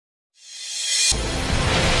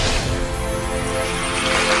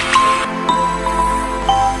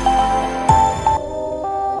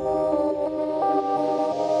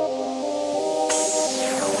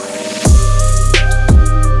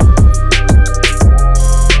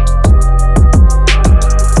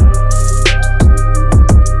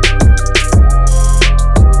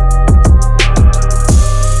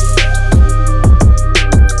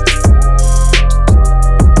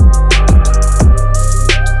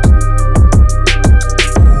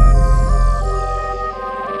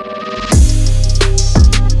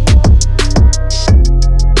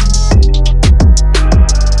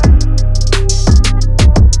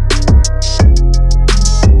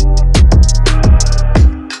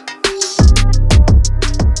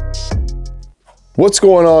What's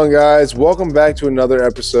going on, guys? Welcome back to another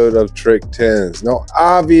episode of Trick 10s. Now,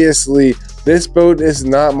 obviously, this boat is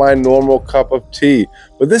not my normal cup of tea,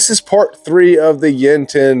 but this is part 3 of the Yen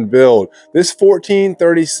 10 build. This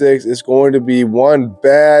 1436 is going to be one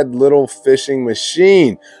bad little fishing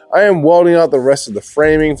machine. I am welding out the rest of the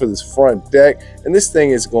framing for this front deck, and this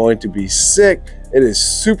thing is going to be sick. It is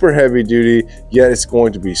super heavy duty, yet it's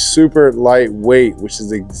going to be super lightweight, which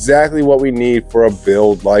is exactly what we need for a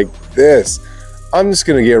build like this. I'm just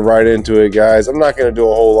going to get right into it, guys. I'm not going to do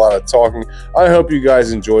a whole lot of talking. I hope you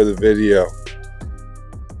guys enjoy the video.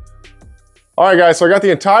 All right, guys, so I got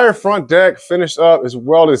the entire front deck finished up. It's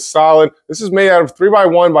welded solid. This is made out of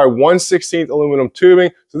 3x1 by 1/16 aluminum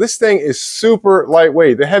tubing. So this thing is super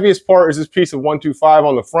lightweight. The heaviest part is this piece of 125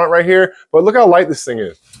 on the front right here, but look how light this thing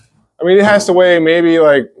is. I mean, it has to weigh maybe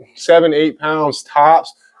like 7-8 pounds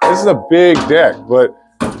tops. This is a big deck, but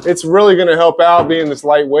it's really going to help out being this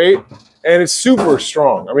lightweight. And it's super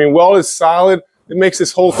strong. I mean, weld is solid. It makes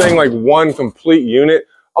this whole thing like one complete unit.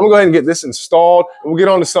 I'm gonna go ahead and get this installed and we'll get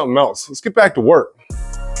on to something else. Let's get back to work.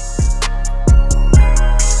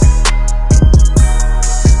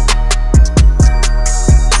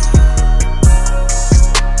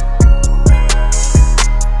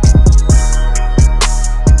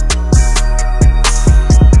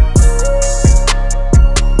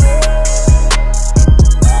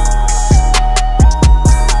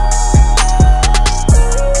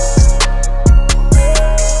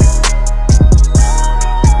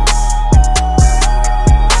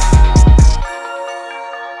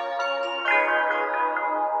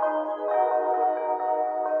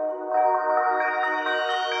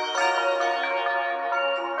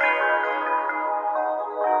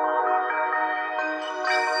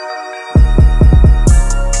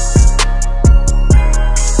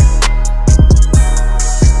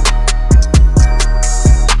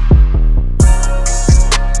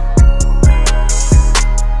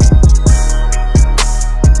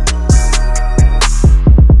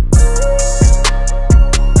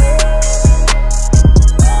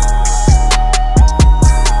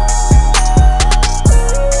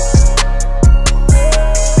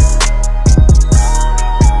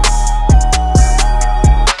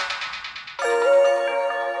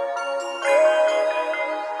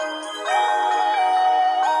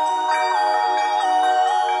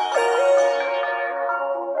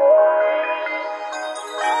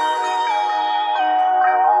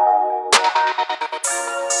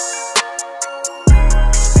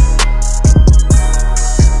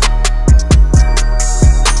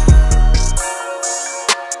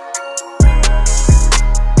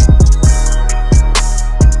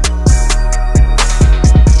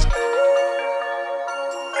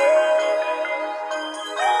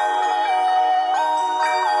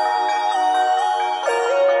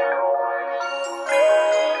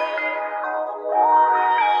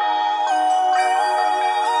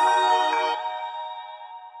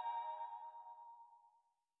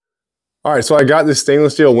 All right, so I got this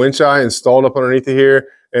stainless steel winch eye installed up underneath it here.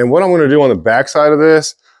 And what I'm gonna do on the back side of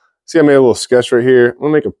this, see I made a little sketch right here. I'm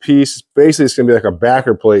gonna make a piece, basically it's gonna be like a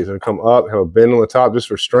backer plate. It's gonna come up, have a bend on the top just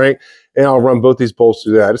for strength. And I'll run both these bolts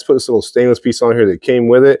through that. I just put this little stainless piece on here that came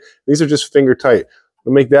with it. These are just finger tight.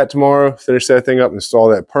 I'll make that tomorrow, finish that thing up, install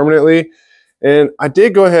that permanently. And I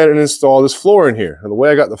did go ahead and install this floor in here. And the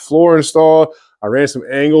way I got the floor installed, I ran some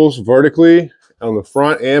angles vertically on the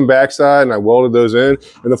front and back side, and I welded those in,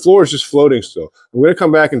 and the floor is just floating still. I'm gonna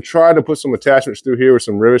come back and try to put some attachments through here with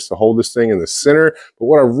some rivets to hold this thing in the center, but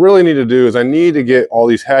what I really need to do is I need to get all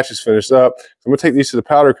these hatches finished up. I'm gonna take these to the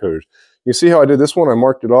powder coaters. You see how I did this one? I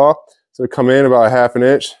marked it off. So it come in about 1/2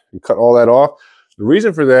 inch and cut all that off. The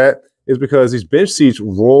reason for that is because these bench seats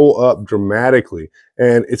roll up dramatically,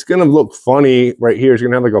 and it's gonna look funny right here. It's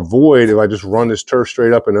gonna have like a void if I just run this turf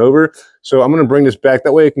straight up and over. So I'm gonna bring this back.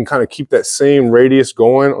 That way it can kind of keep that same radius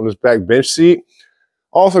going on this back bench seat.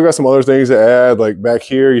 Also got some other things to add, like back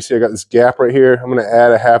here, you see I got this gap right here. I'm gonna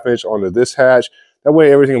add a 1/2 inch onto this hatch. That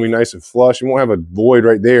way everything will be nice and flush. You won't have a void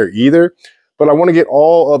right there either. But I wanna get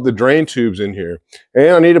all of the drain tubes in here. And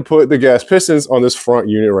I need to put the gas pistons on this front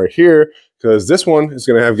unit right here, because this one is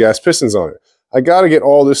gonna have gas pistons on it. I gotta get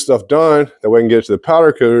all this stuff done, that way I can get it to the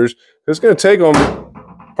powder coaters. It's gonna take them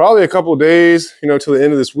probably a couple of days, you know, till the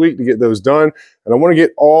end of this week to get those done. And I wanna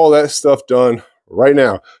get all that stuff done right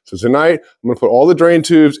now. So tonight, I'm gonna put all the drain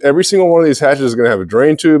tubes, every single one of these hatches is gonna have a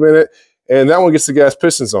drain tube in it, and that one gets the gas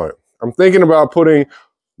pistons on it. I'm thinking about putting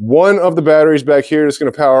one of the batteries back here that's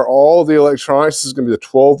gonna power all of the electronics. This is gonna be the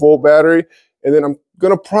 12-volt battery. And then I'm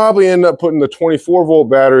gonna probably end up putting the 24-volt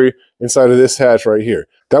battery inside of this hatch right here.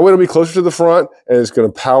 That way it'll be closer to the front, and it's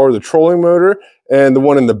gonna power the trolling motor. And the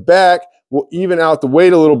one in the back will even out the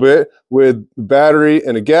weight a little bit with the battery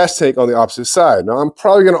and a gas tank on the opposite side. Now I'm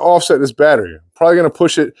probably going to offset this battery. I'm probably going to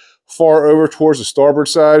push it far over towards the starboard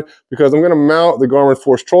side because I'm going to mount the Garmin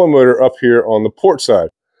Force trolling motor up here on the port side.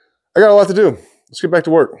 I got a lot to do. Let's get back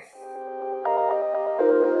to work.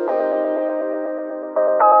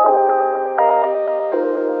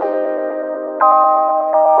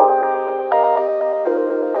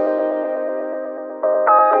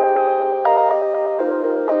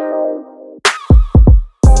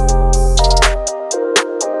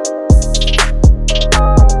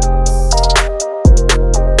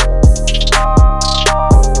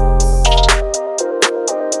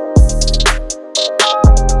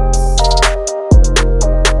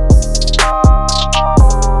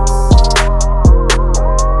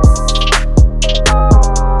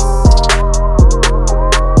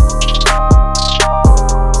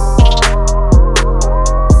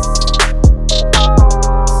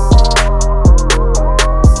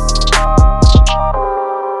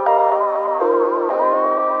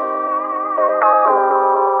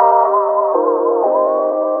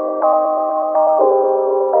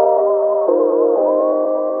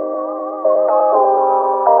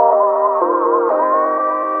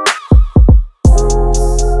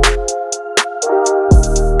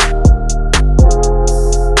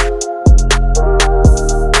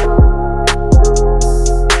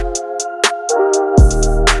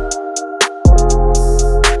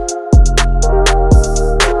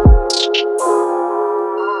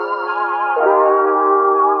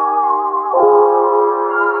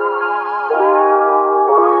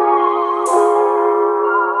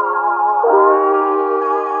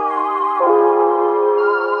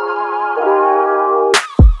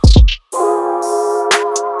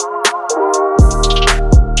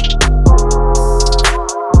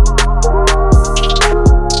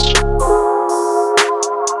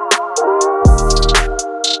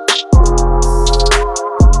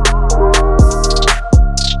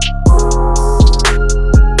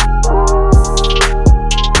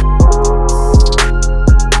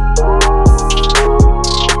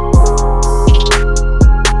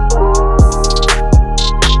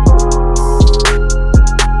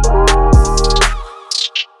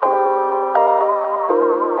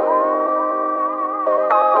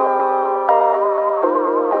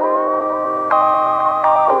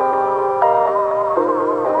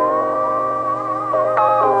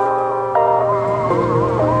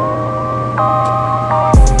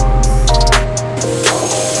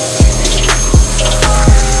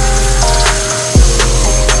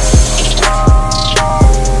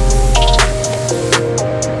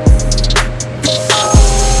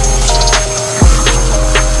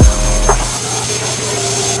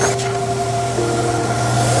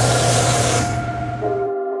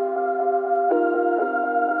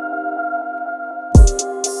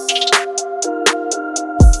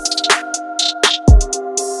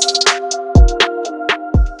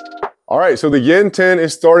 All right, so the Yin 10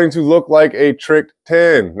 is starting to look like a trick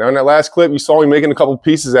 10. Now in that last clip, you saw me making a couple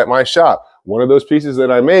pieces at my shop. One of those pieces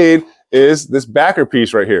that I made is this backer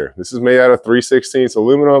piece right here. This is made out of 3/16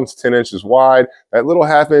 aluminum. It's 10 inches wide. That little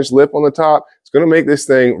half-inch lip on the top, it's gonna make this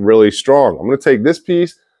thing really strong. I'm gonna take this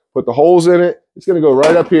piece, put the holes in it. It's gonna go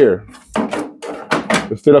right up here.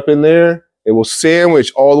 It'll fit up in there. It will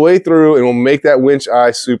sandwich all the way through and will make that winch eye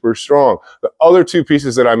super strong. The other two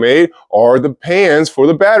pieces that I made are the pans for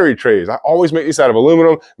the battery trays. I always make these out of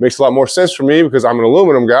aluminum. It makes a lot more sense for me because I'm an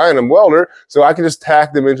aluminum guy and I'm a welder, so I can just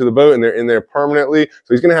tack them into the boat and they're in there permanently.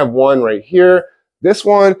 So he's gonna have one right here. This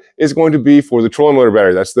one is going to be for the trolling motor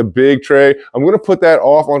battery. That's the big tray. I'm going to put that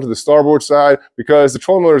off onto the starboard side because the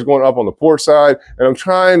trolling motor is going up on the port side, and I'm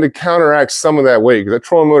trying to counteract some of that weight because that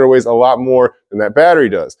trolling motor weighs a lot more than that battery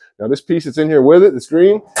does. Now this piece that's in here with it, this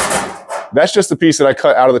green, that's just the piece that I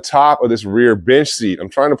cut out of the top of this rear bench seat. I'm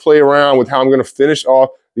trying to play around with how I'm going to finish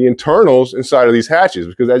off the internals inside of these hatches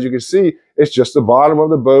because as you can see, it's just the bottom of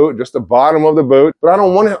the boat, but I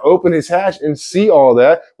don't want to open his hatch and see all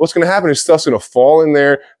that. What's going to happen is stuff's going to fall in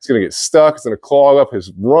there. It's going to get stuck. It's going to clog up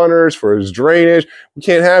his runners for his drainage. We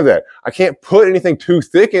can't have that. I can't put anything too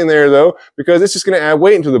thick in there though, because it's just going to add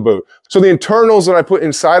weight into the boat. So the internals that I put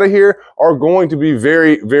inside of here are going to be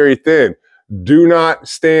very, very thin. Do not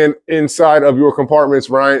stand inside of your compartments,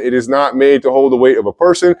 Ryan. It is not made to hold the weight of a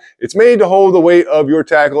person. It's made to hold the weight of your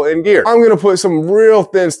tackle and gear. I'm gonna put some real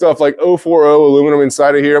thin stuff like 040 aluminum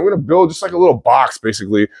inside of here. I'm gonna build just like a little box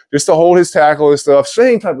basically, just to hold his tackle and stuff.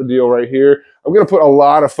 Same type of deal right here. I'm gonna put a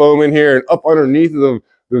lot of foam in here and up underneath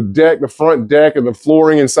the deck, the front deck and the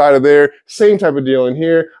flooring inside of there. Same type of deal in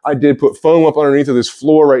here. I did put foam up underneath of this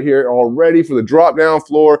floor right here already for the drop down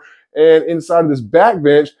floor. And inside of this back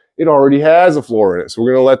bench, it already has a floor in it. So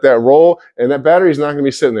we're gonna let that roll, and that battery is not gonna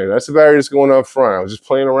be sitting there. That's the battery that's going up front. I was just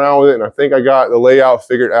playing around with it, and I think I got the layout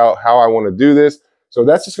figured out how I wanna do this. So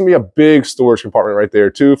that's just gonna be a big storage compartment right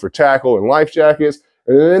there too for tackle and life jackets.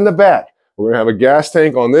 And then in the back, we're gonna have a gas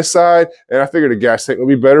tank on this side, and I figured a gas tank would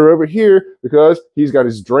be better over here because he's got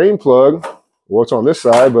his drain plug. Well, it's on this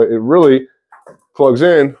side, but it really plugs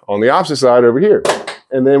in on the opposite side over here.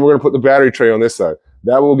 And then we're gonna put the battery tray on this side.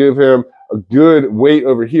 That will give him a good weight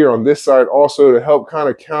over here on this side also to help kind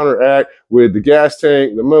of counteract with the gas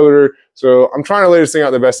tank, the motor. So I'm trying to lay this thing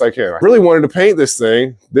out the best I can. I really wanted to paint this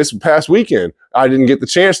thing this past weekend. I didn't get the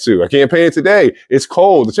chance to. I can't paint it today. It's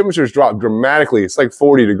cold. The temperature's dropped dramatically. It's like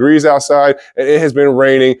 40 degrees outside, and it has been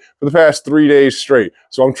raining for the past 3 days straight.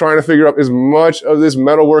 So I'm trying to figure out as much of this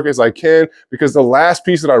metal work as I can, because the last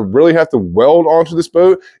piece that I really have to weld onto this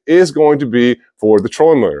boat is going to be for the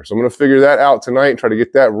trolling motor. So I'm gonna figure that out tonight and try to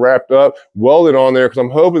get that wrapped up, welded on there, because I'm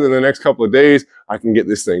hoping in the next couple of days I can get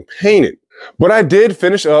this thing painted. But I did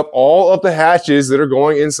finish up all of the hatches that are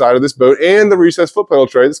going inside of this boat and the recessed foot pedal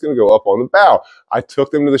tray that's going to go up on the bow. I took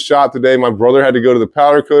them to the shop today. My brother had to go to the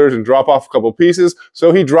powder coaters and drop off a couple pieces,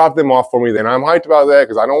 so he dropped them off for me. And I'm hyped about that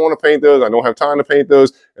because I don't want to paint those. I don't have time to paint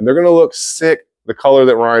those, and they're going to look sick, the color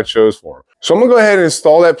that Ryan chose for them. So I'm gonna go ahead and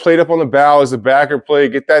install that plate up on the bow as the backer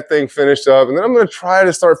plate, get that thing finished up, and then I'm gonna try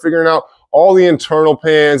to start figuring out all the internal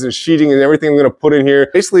pans and sheeting and everything I'm gonna put in here.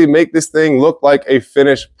 Basically make this thing look like a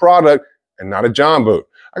finished product and not a John boat.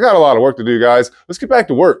 I got a lot of work to do, guys. Let's get back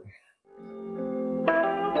to work.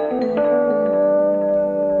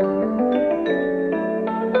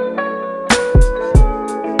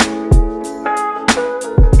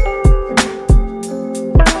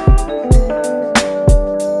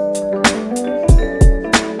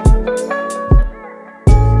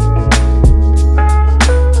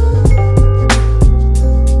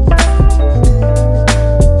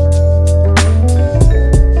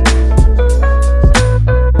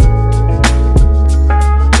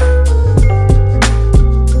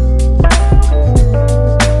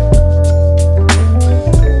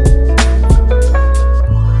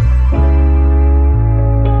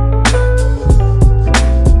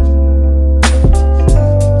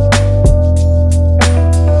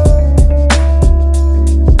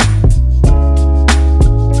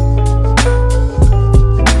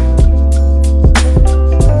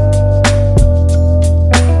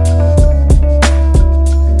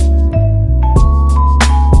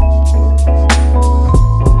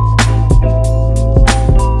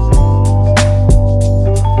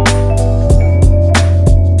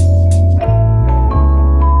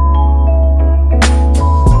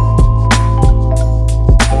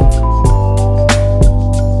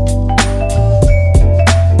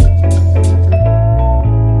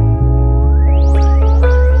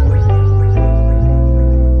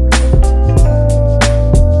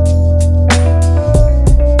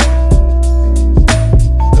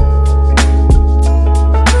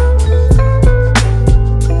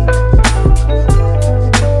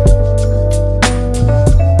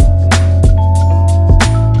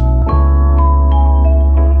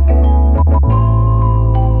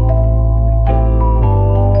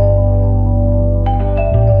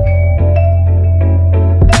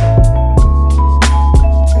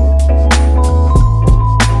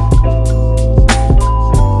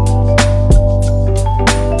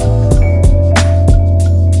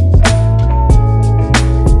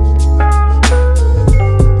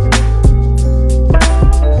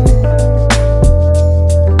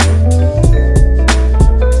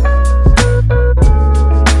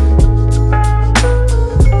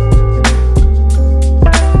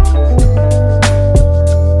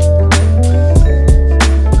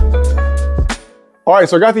 All right,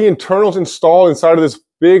 so I got the internals installed inside of this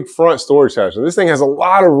big front storage hatch. And this thing has a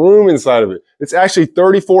lot of room inside of it. It's actually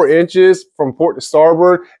 34 inches from port to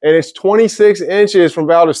starboard, and it's 26 inches from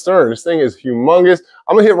bow to stern. This thing is humongous.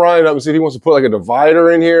 I'm gonna hit Ryan up and see if he wants to put like a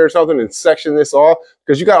divider in here or something and section this off,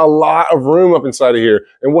 because you got a lot of room up inside of here.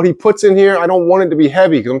 And what he puts in here, I don't want it to be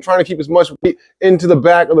heavy, because I'm trying to keep as much weight into the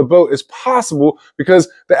back of the boat as possible, because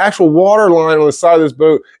the actual water line on the side of this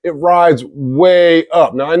boat, it rides way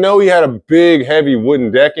up. Now, I know he had a big, heavy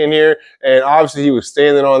wooden deck in here, and obviously he was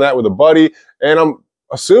standing on that with a buddy, and I'm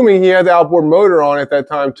assuming he had the outboard motor on at that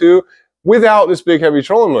time too, without this big, heavy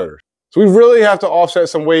trolling motor. So we really have to offset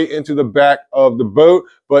some weight into the back of the boat,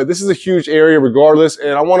 but this is a huge area regardless,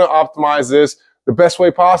 and I want to optimize this the best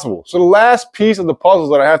way possible. So the last piece of the puzzle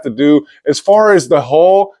that I have to do, as far as the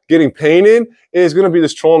hull getting painted, is going to be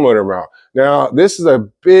this trolling motor mount. Now, this is a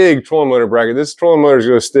big trolling motor bracket. This trolling motor is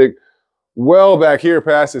going to stick well back here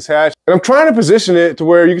past this hatch. And I'm trying to position it to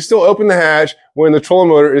where you can still open the hatch when the trolling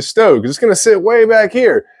motor is stowed, because it's going to sit way back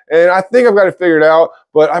here. And I think I've got it figured out,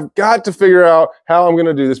 but I've got to figure out how I'm going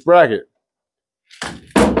to do this bracket.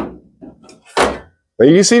 Now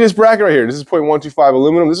you can see this bracket right here. This is 0.125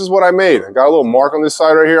 aluminum. This is what I made. I got a little mark on this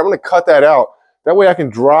side right here. I'm going to cut that out. That way I can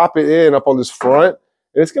drop it in up on this front.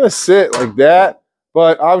 And it's going to sit like that.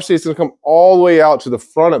 But obviously it's going to come all the way out to the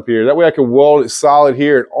front up here. That way I can weld it solid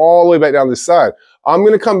here and all the way back down this side. I'm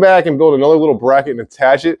going to come back and build another little bracket and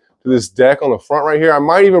attach it to this deck on the front right here. I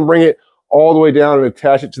might even bring it all the way down and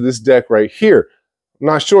attach it to this deck right here. I'm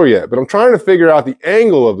not sure yet, but I'm trying to figure out the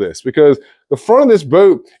angle of this, because the front of this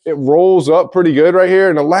boat, it rolls up pretty good right here.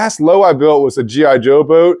 And the last low I built was a G.I. Joe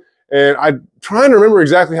boat. And I'm trying to remember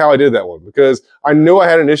exactly how I did that one, because I know I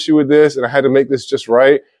had an issue with this and I had to make this just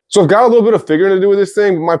right. So I've got a little bit of figuring to do with this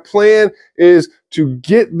thing, but my plan is to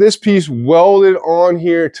get this piece welded on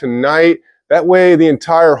here tonight. That way the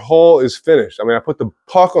entire hull is finished. I mean, I put the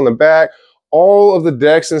puck on the back. All of the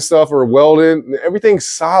decks and stuff are welded. Everything's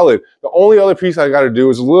solid. The only other piece I got to do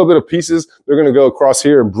is a little bit of pieces. They're going to go across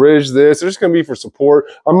here and bridge this. They're just going to be for support.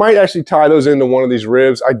 I might actually tie those into one of these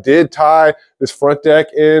ribs. I did tie this front deck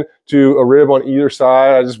in to a rib on either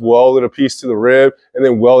side. I just welded a piece to the rib and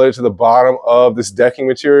then welded it to the bottom of this decking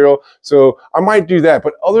material. So I might do that.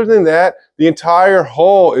 But other than that, the entire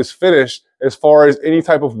hull is finished as far as any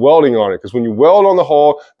type of welding on it. Because when you weld on the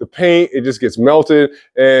hull, the paint, it just gets melted.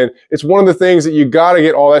 And it's one of the things that you got to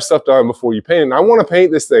get all that stuff done before you paint it. And I want to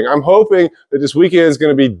paint this thing. I'm hoping that this weekend is going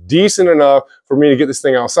to be decent enough for me to get this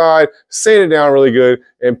thing outside, sand it down really good,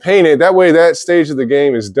 and paint it. That way that stage of the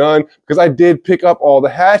game is done, because I did pick up all the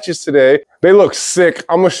hatches today. They look sick.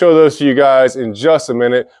 I'm going to show those to you guys in just a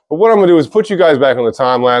minute. But what I'm going to do is put you guys back on the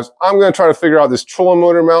time lapse. I'm going to try to figure out this trolling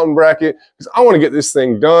motor mounting bracket, because I want to get this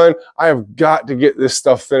thing done. I have got to get this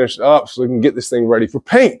stuff finished up so we can get this thing ready for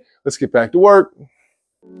paint. Let's get back to work.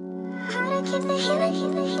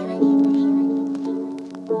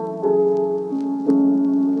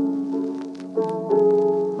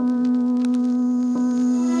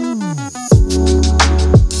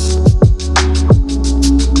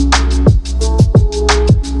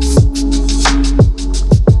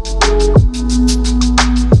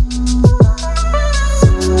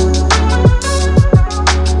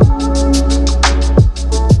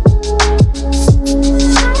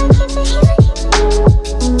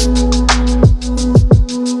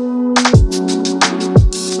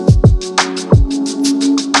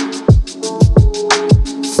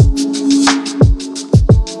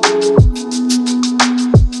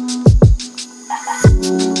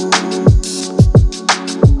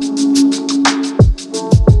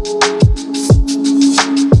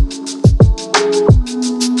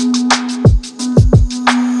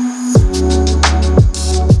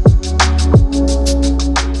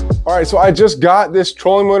 All right, so I just got this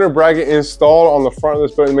trolling motor bracket installed on the front of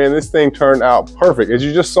this boat, and man, this thing turned out perfect. As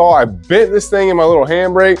you just saw, I bent this thing in my little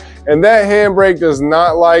handbrake, and that handbrake does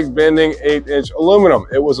not like bending 1/8" aluminum.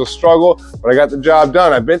 It was a struggle, but I got the job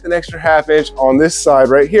done. I bent an extra 1/2 inch on this side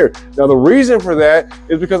right here. Now, the reason for that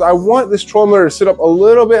is because I want this trolling motor to sit up a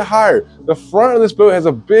little bit higher. The front of this boat has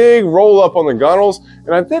a big roll up on the gunnels,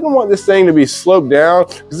 and I didn't want this thing to be sloped down,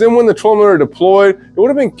 because then when the trolling motor deployed, it would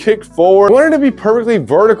have been kicked forward. I wanted it to be perfectly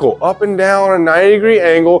vertical, up and down on a 90-degree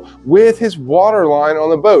angle with his water line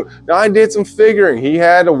on the boat. Now, I did some figuring. He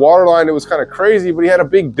had a water line that was kind of crazy, but he had a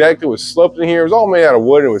big deck that was sloped in here. It was all made out of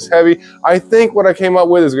wood and it was heavy. I think what I came up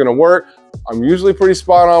with is going to work. I'm usually pretty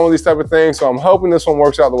spot on with these type of things, so I'm hoping this one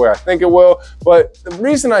works out the way I think it will. But the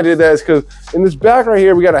reason I did that is because in this back right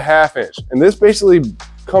here, we got a 1/2 inch, and this basically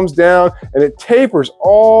comes down and it tapers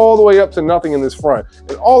all the way up to nothing in this front.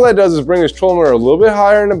 And all that does is bring this trolling motor a little bit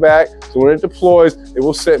higher in the back, so when it deploys, it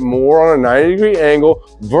will sit more on a 90-degree angle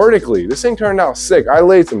vertically. This thing turned out sick. I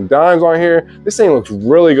laid some dimes on here. This thing looks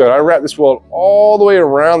really good. I wrapped this weld all the way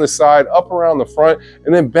around the side, up around the front,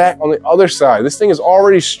 and then back on the other side. This thing is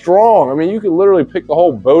already strong. I mean, you could literally pick the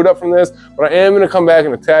whole boat up from this, but I am going to come back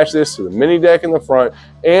and attach this to the mini deck in the front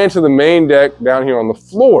and to the main deck down here on the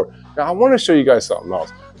floor. Now, I want to show you guys something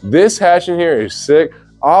else. This hatch in here is sick.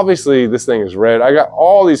 Obviously, this thing is red. I got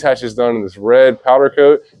all these hatches done in this red powder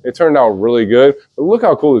coat. It turned out really good, but look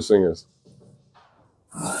how cool this thing is.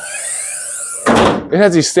 It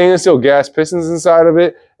has these stainless steel gas pistons inside of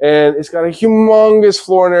it, and it's got a humongous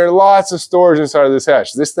floor in there, lots of storage inside of this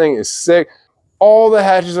hatch. This thing is sick. All the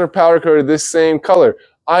hatches are powder coated this same color.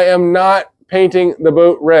 I am not painting the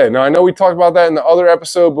boat red. Now, I know we talked about that in the other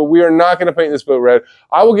episode, but we are not going to paint this boat red.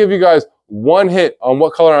 I will give you guys one hit on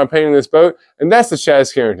what color I'm painting this boat, and that's the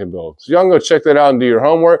Chaz Carrington build. So y'all can go check that out and do your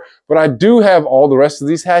homework. But I do have all the rest of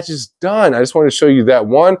these hatches done. I just wanted to show you that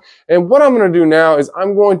one. And what I'm going to do now is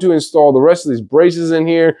I'm going to install the rest of these braces in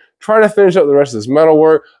here, try to finish up the rest of this metal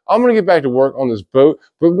work. I'm going to get back to work on this boat.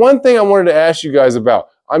 But one thing I wanted to ask you guys about,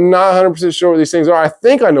 I'm not 100% sure what these things are. I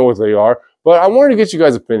think I know what they are, but I wanted to get you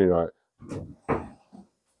guys' opinion on it.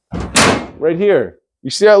 Right here. You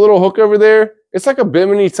see that little hook over there? It's like a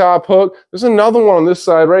bimini top hook. There's another one on this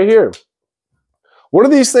side right here. What are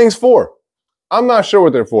these things for? I'm not sure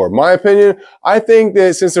what they're for. My opinion, I think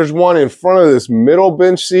that since there's one in front of this middle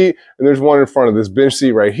bench seat and there's one in front of this bench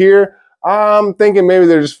seat right here, I'm thinking maybe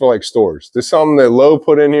they're just for like storage. There's something that Lowe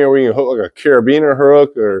put in here where you can hook like a carabiner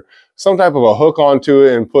hook or some type of a hook onto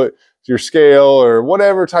it and put your scale or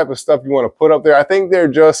whatever type of stuff you want to put up there. I think they're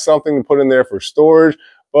just something to put in there for storage,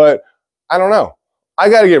 but I don't know. I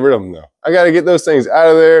got to get rid of them though. I got to get those things out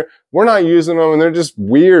of there. We're not using them and they're just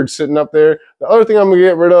weird sitting up there. The other thing I'm going to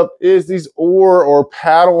get rid of is these oar or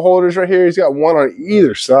paddle holders right here. He's got one on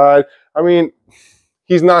either side. I mean,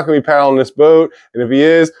 he's not going to be paddling this boat. And if he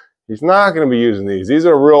is, he's not going to be using these. These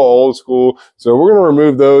are real old school. So we're going to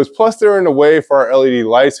remove those. Plus they're in the way for our LED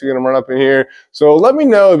lights we're going to run up in here. So let me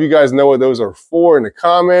know if you guys know what those are for in the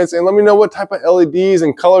comments. And let me know what type of LEDs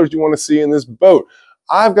and colors you want to see in this boat.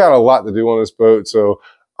 I've got a lot to do on this boat. So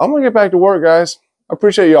I'm going to get back to work, guys. I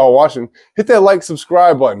appreciate y'all watching. Hit that like,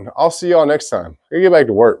 subscribe button. I'll see y'all next time. I'm going to get back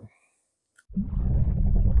to work.